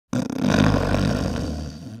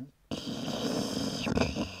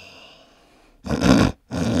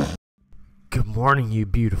morning, you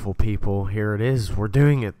beautiful people. Here it is. We're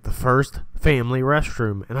doing it. The first family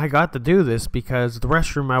restroom. And I got to do this because the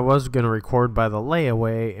restroom I was going to record by the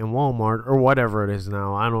layaway in Walmart, or whatever it is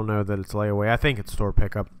now. I don't know that it's layaway. I think it's store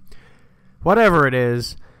pickup. Whatever it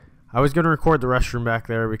is, I was going to record the restroom back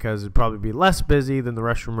there because it'd probably be less busy than the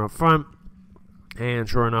restroom up front. And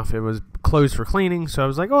sure enough, it was closed for cleaning. So I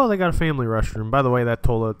was like, oh, they got a family restroom. By the way, that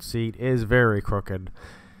toilet seat is very crooked.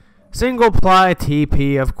 Single ply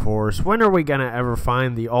TP, of course. When are we going to ever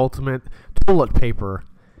find the ultimate toilet paper?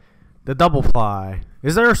 The double ply.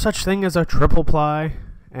 Is there such thing as a triple ply?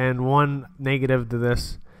 And one negative to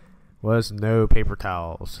this was no paper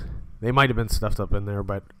towels. They might have been stuffed up in there,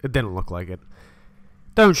 but it didn't look like it.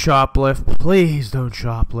 Don't shoplift. Please don't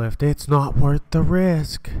shoplift. It's not worth the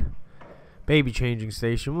risk. Baby changing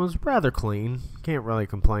station was rather clean. Can't really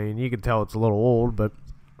complain. You can tell it's a little old, but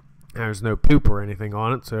there's no poop or anything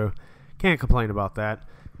on it, so can't complain about that.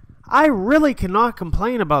 I really cannot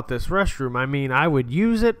complain about this restroom. I mean, I would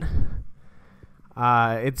use it.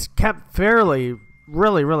 It's kept fairly,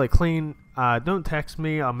 really clean. Don't text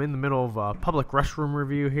me. I'm in the middle of a public restroom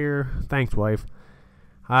review here. Thanks, wife.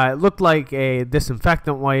 It looked like a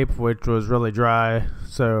disinfectant wipe, which was really dry.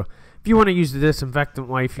 So if you want to use the disinfectant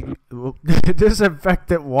wipe,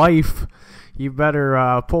 you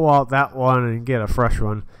better pull out that one and get a fresh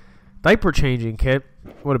one. Diaper changing kit.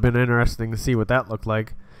 Would have been interesting to see what that looked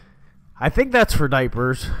like. I think that's for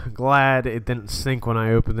diapers. Glad it didn't sink when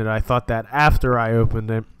I opened it. I thought that after I opened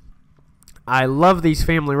it. I love these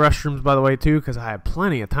family restrooms, by the way, too, because I had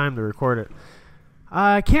plenty of time to record it.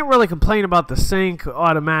 I can't really complain about the sink.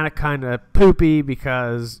 Automatic, kind of poopy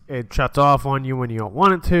because it shuts off on you when you don't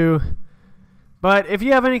want it to. But if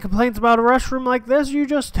you have any complaints about a restroom like this, you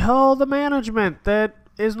just tell the management that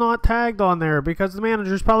is not tagged on there, because the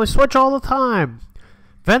managers probably switch all the time.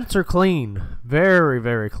 Vents are clean.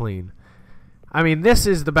 Very clean. I mean, this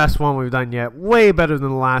is the best one we've done yet. Way better than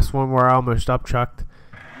the last one where I almost upchucked.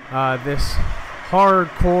 This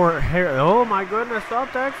hardcore hair. Oh my goodness, stop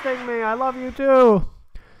texting me. I love you too.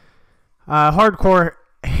 Hardcore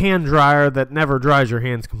hand dryer that never dries your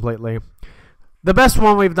hands completely. The best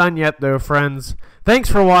one we've done yet, though, friends. Thanks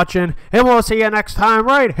for watching, and we'll see you next time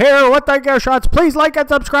right here with the Gear Shots. Please like and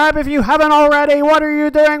subscribe if you haven't already. What are you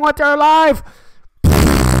doing with your life?